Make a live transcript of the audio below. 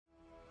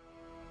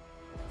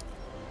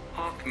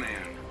Hawkman.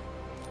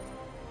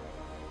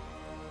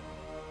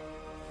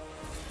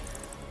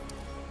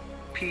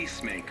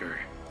 Peacemaker.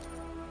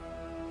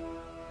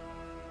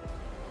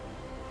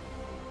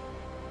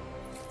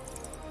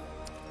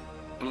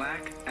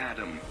 Black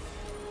Adam.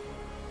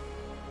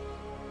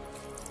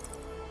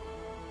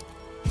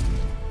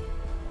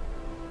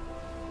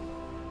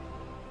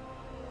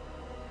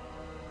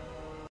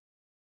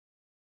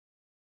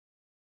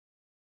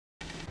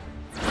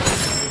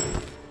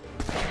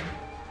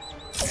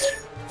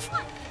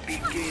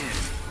 Begin.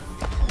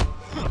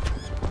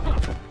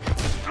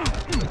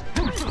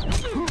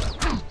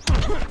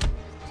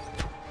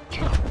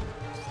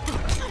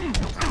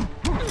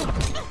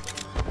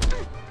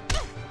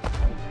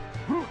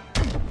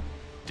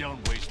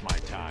 Don't waste my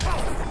time.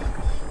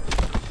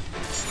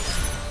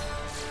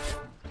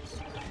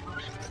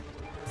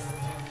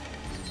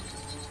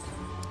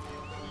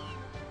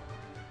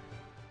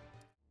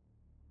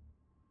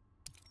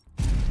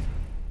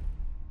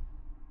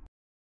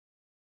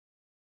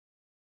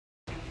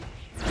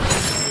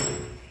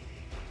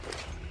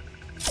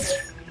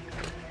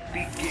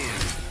 Begin.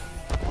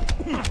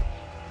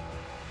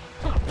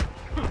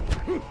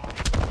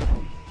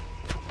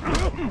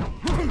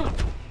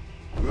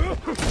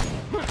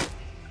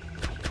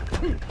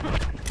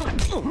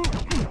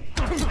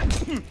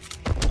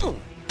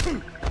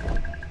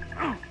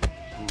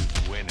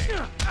 Who's winning?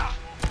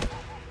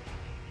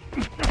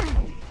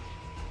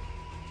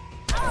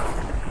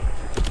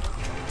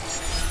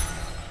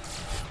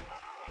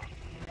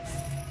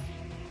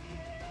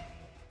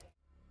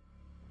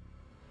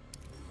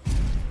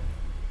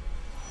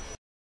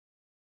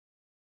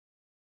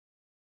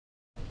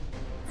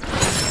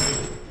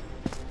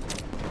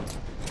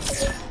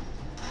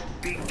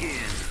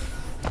 Begin.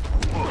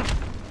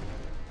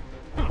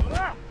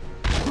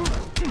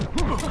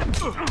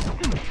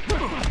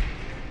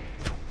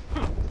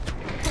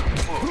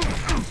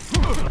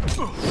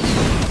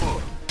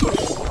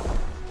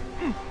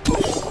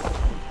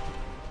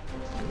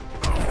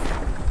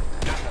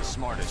 Not the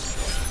smartest.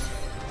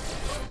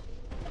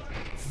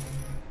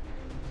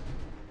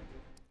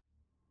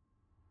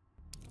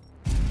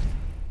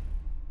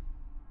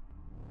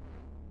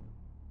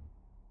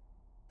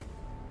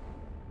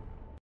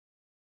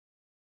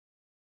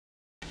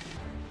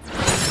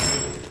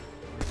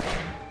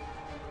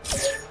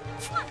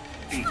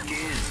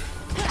 Begin.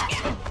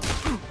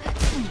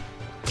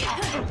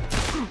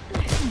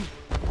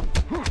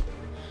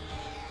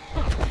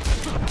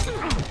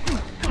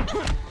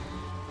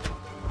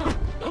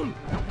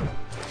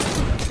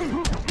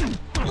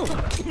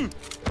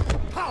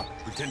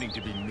 Pretending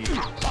to be me.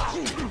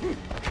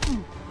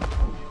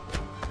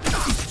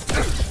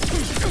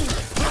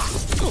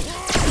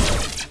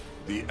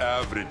 The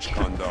average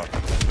conduct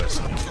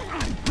lesson.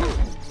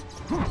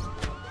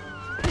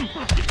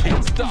 You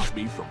can't stop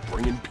me from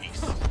bringing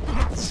peace.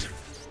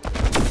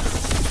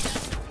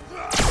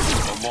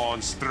 Come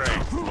on,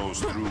 strength flows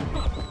through me.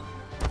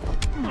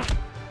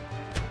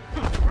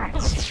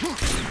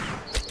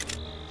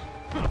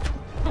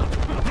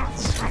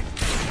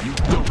 You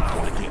don't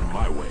want to get in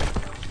my way.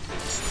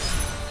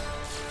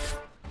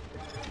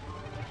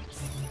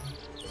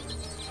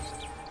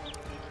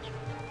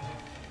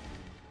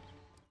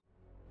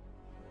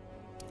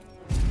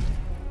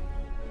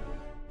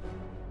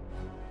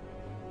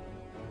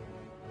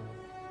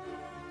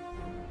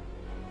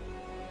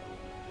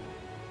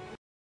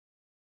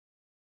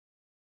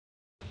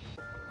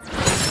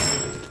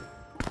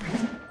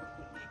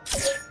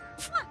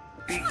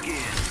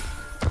 Begin.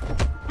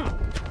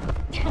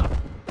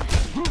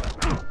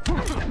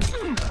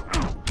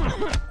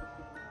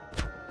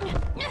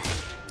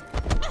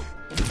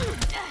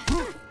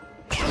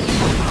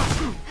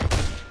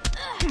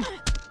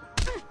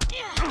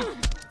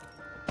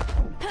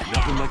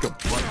 Nothing like a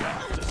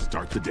bloodbath to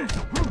start the day.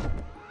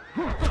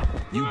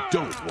 You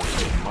don't want to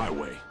get in my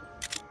way.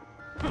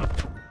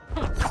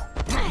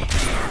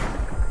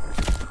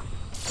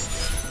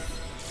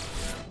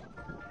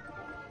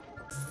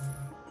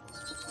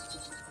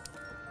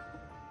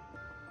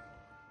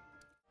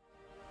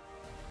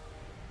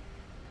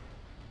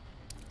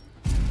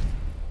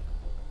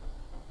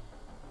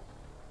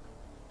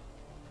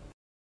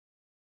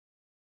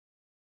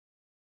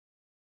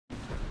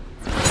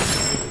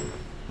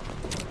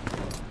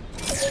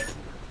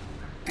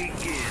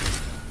 Begin.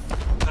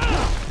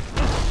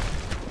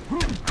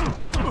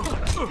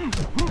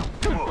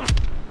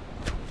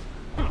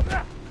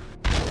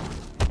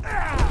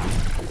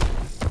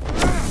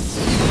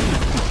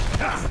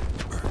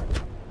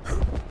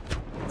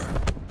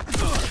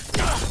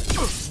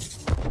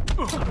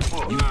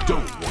 You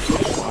don't want to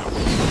get in my way.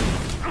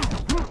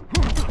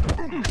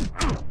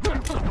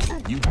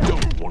 You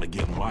don't want to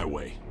get in my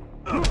way.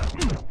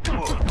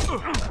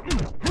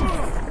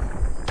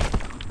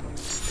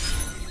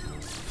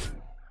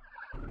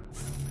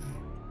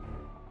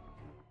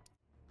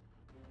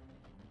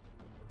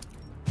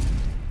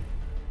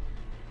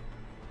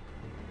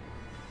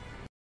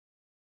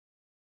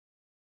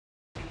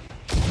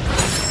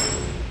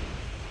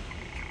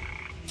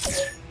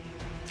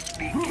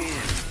 Begin.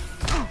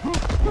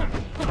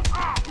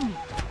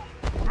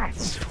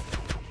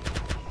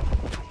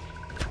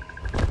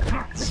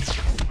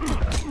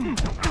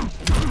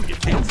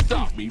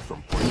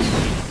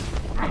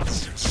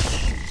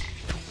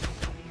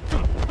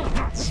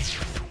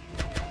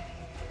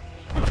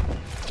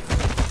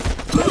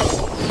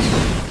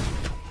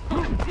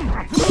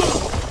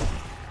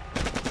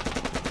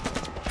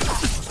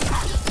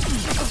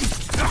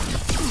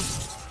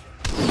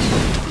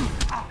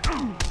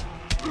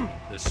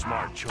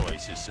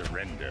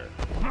 surrender.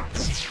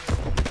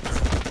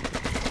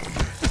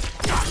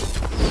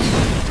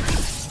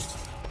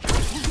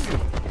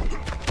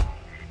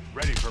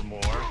 Ready for more?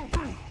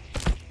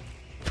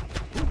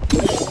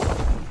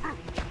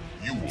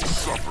 You will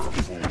suffer,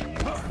 fool.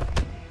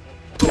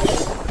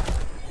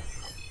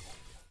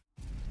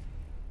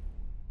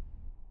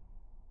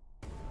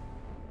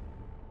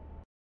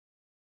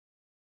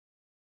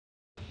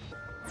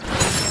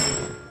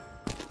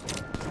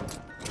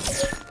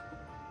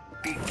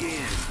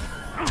 Begin.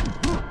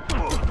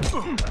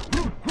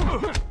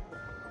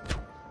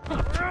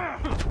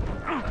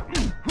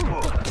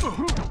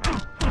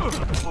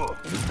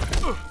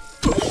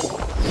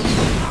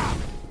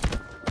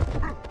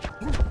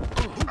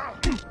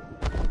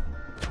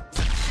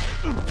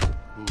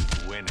 Who's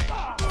winning?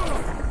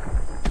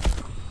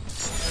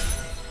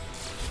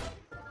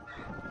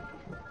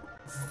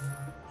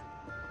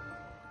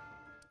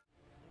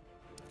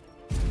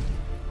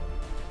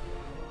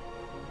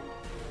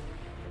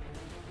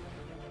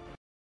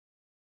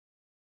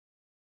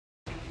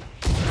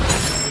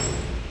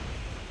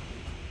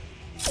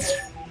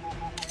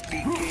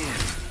 Begin.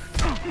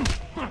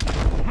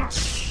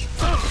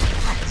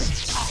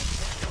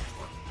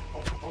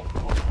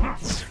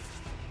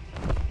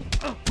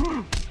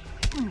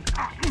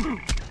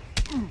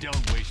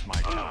 Don't waste my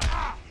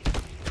time.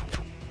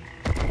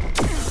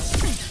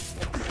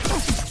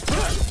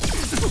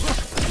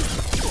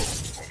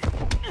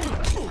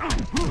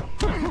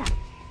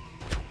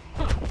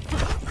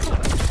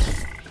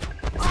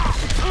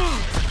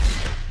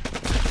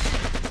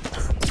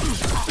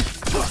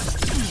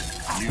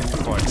 You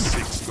fight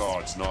 6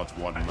 gods, not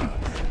 1 man.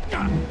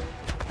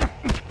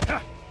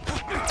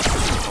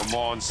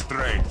 Command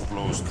strength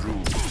flows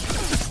through.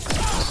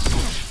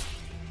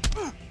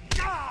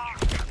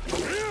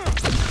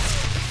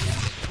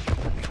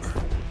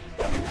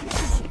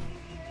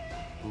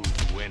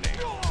 Who's winning?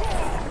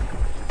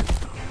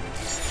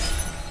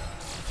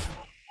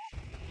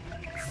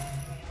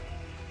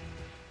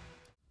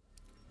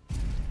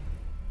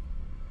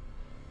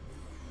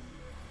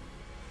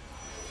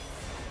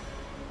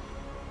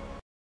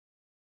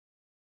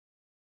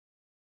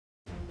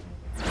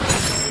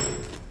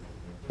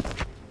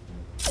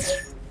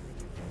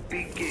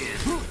 Begin.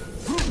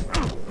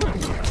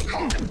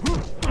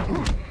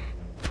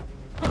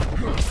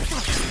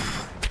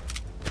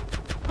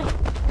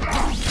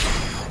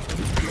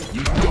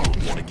 You don't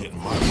want to get in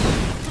my way.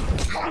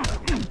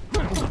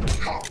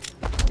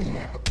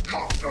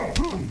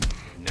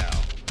 Now,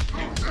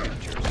 new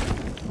creatures.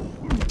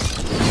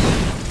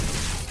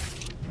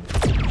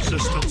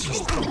 Systems.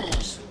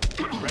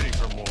 Ready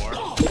for more?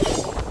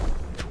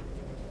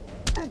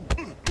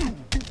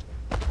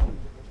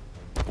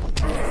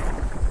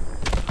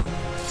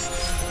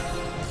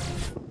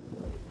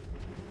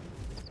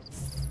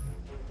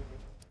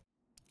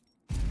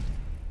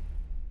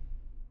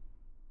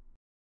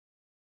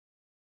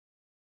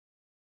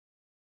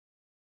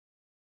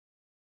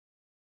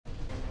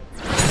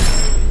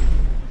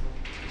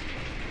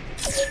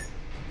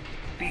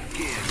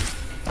 Begin.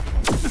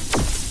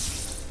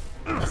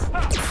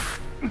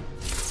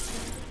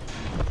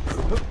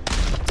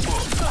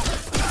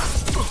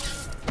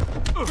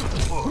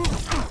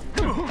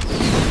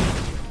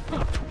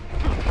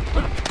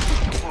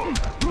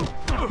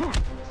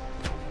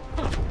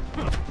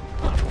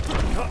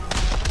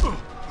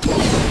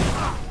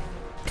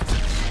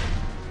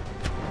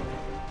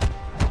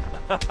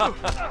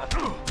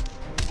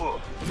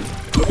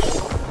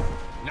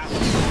 Not the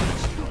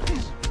smartest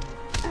choice.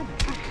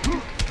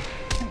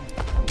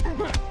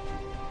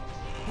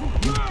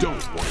 You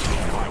don't want to get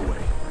in my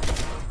way.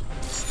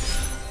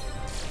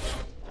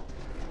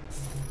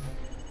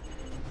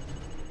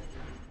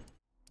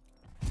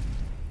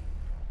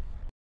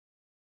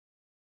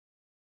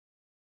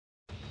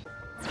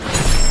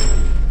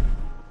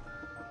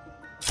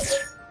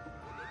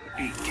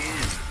 Begin.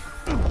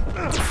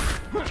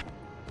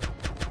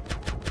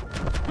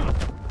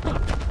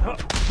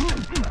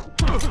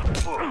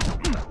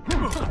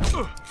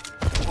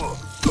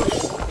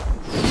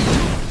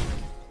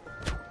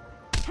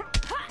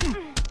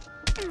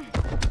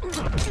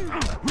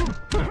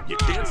 You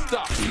can't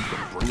stop me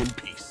from bringing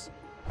peace.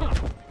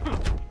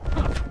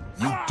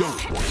 You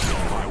don't want to get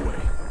in my way.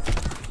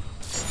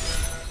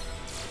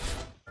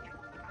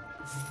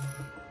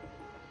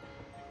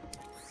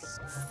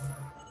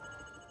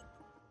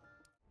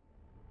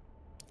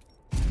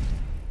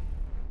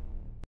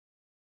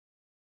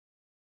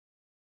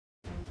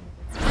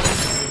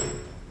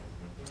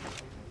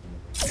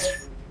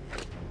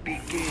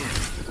 Begin.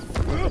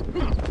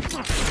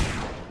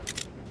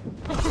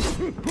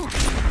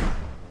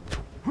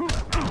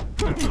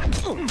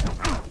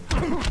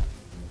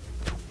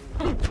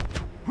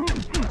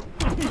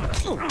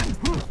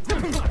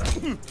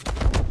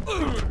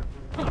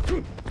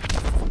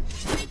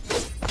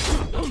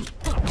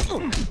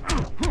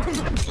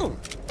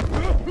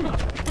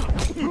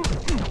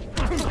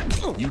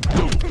 You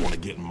don't want to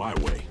get in my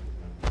way.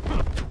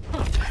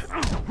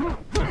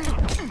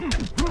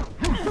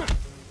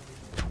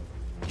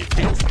 You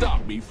can't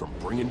stop me from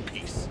bringing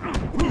peace.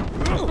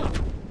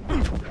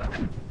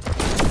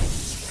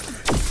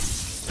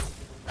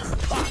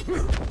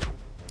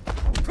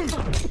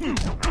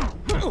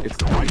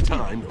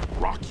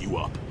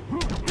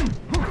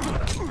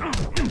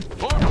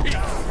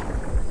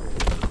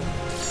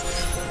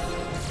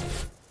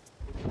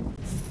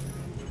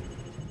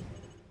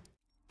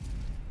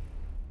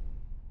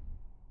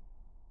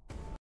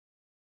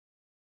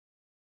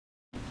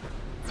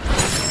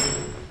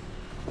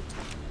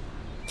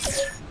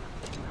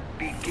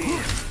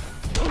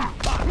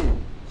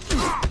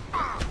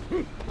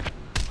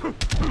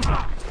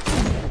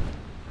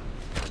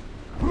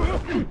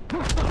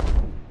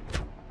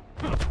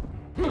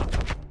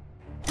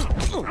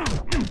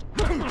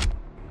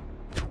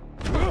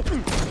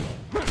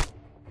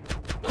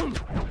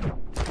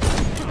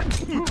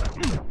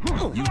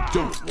 You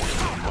don't want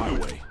it my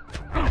way.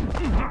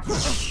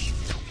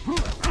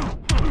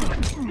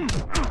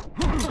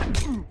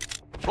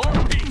 For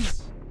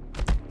peace!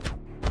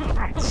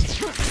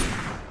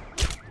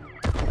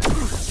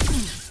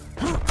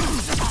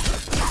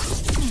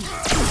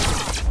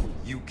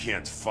 You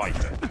can't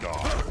fight a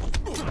dog.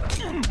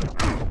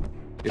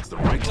 It's the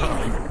right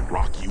time to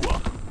rock you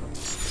up.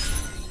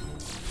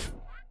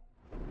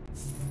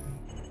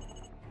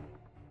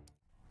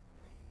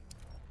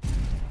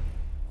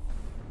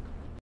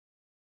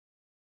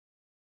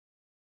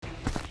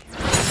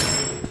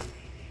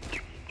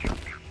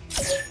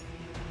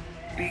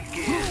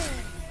 Begin.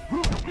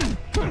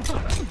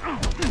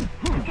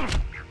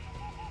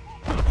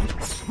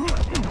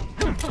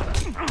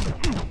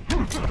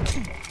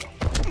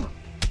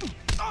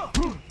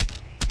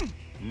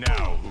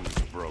 Now who's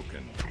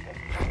broken?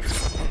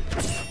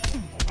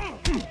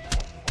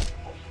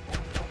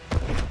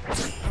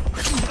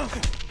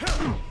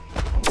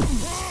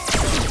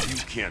 You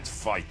can't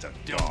fight a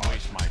dog. Don't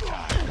waste my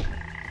time.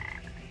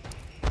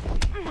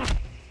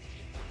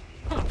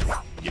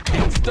 You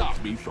can't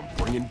stop me from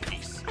bringing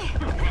peace.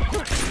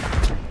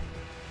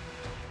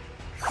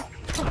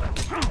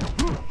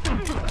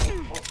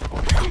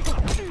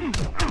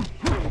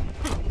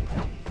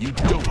 You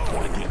don't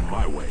want to get in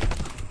my way.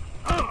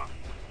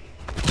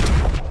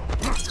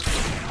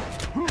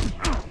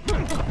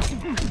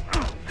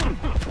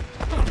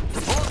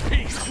 For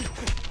peace!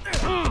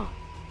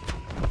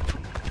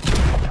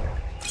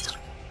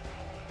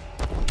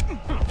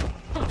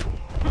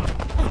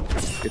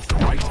 It's the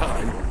right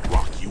time to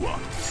rock you up.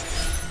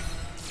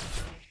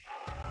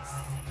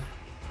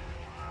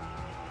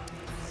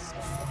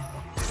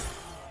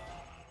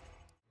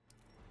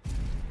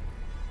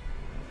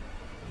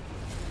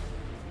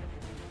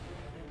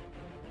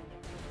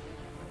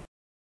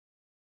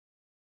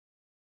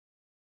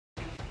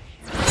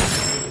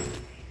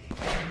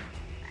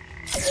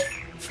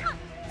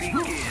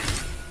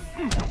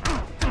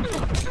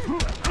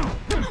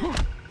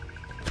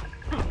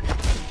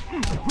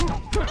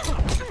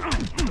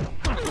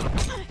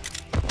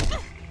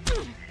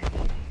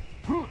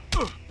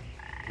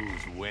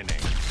 Who's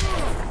winning?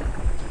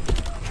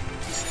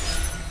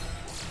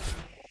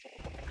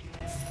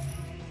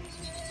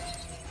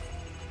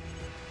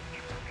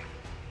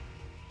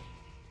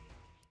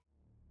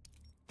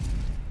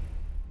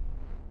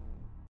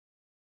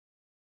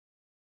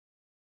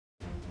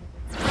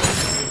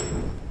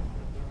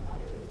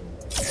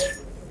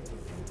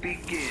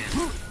 Begin.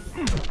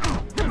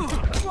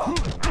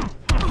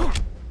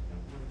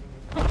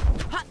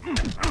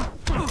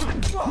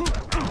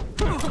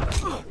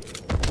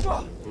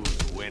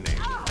 Who's winning?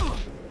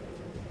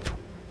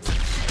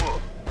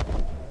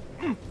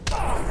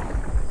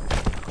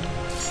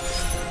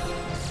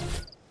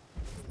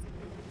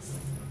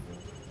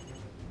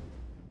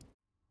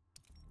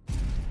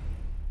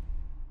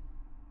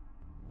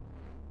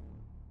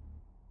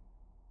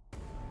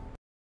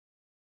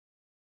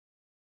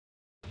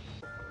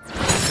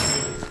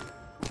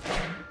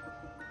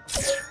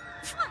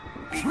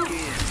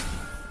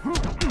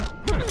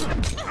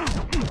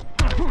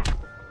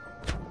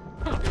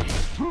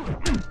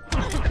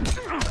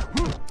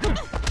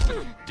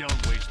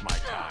 Don't waste my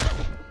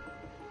time.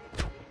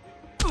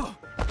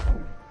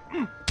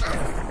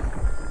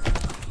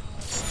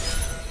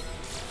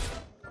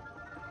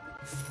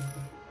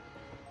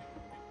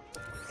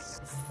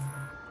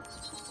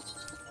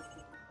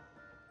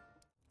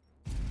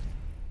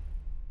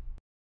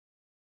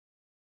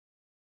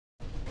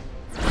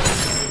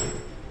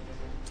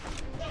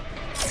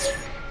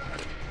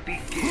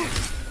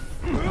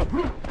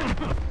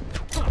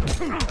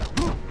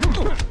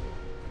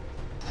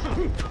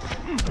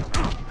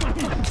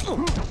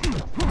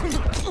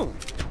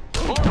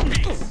 For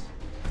peace!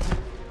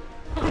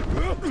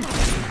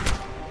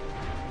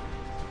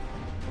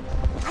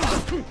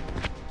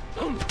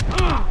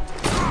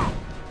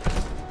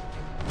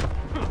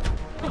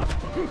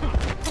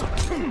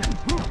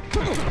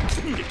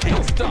 You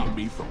can't stop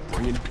me from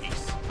bringing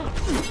peace.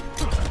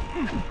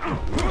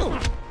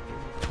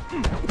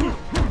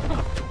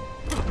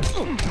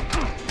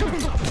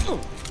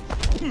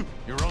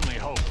 Your only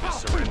hope is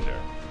surrender.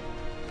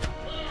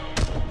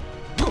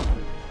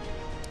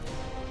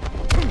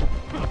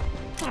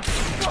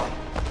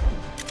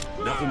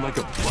 Nothing like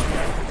a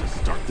bloodbath to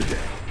start the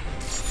day.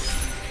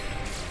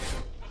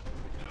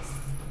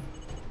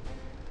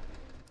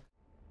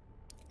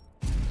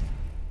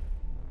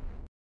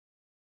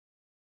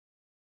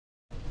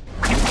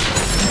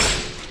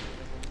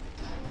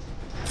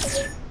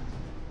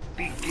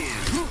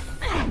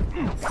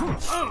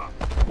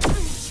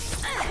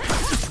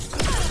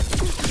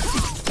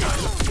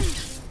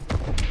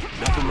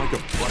 Nothing like a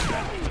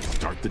bloodbath to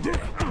start the day.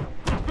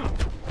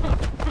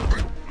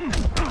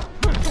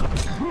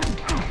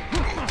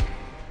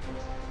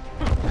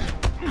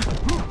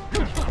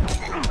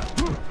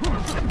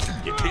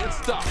 You can't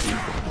stop me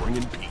from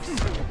bringing peace.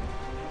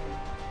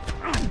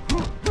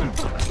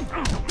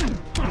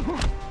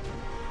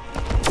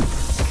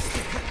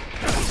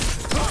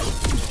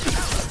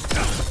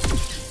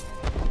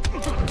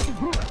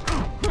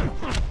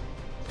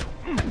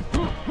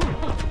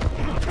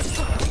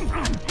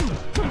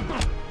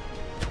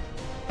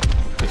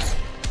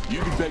 You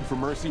can beg for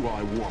mercy while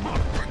I warm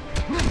up.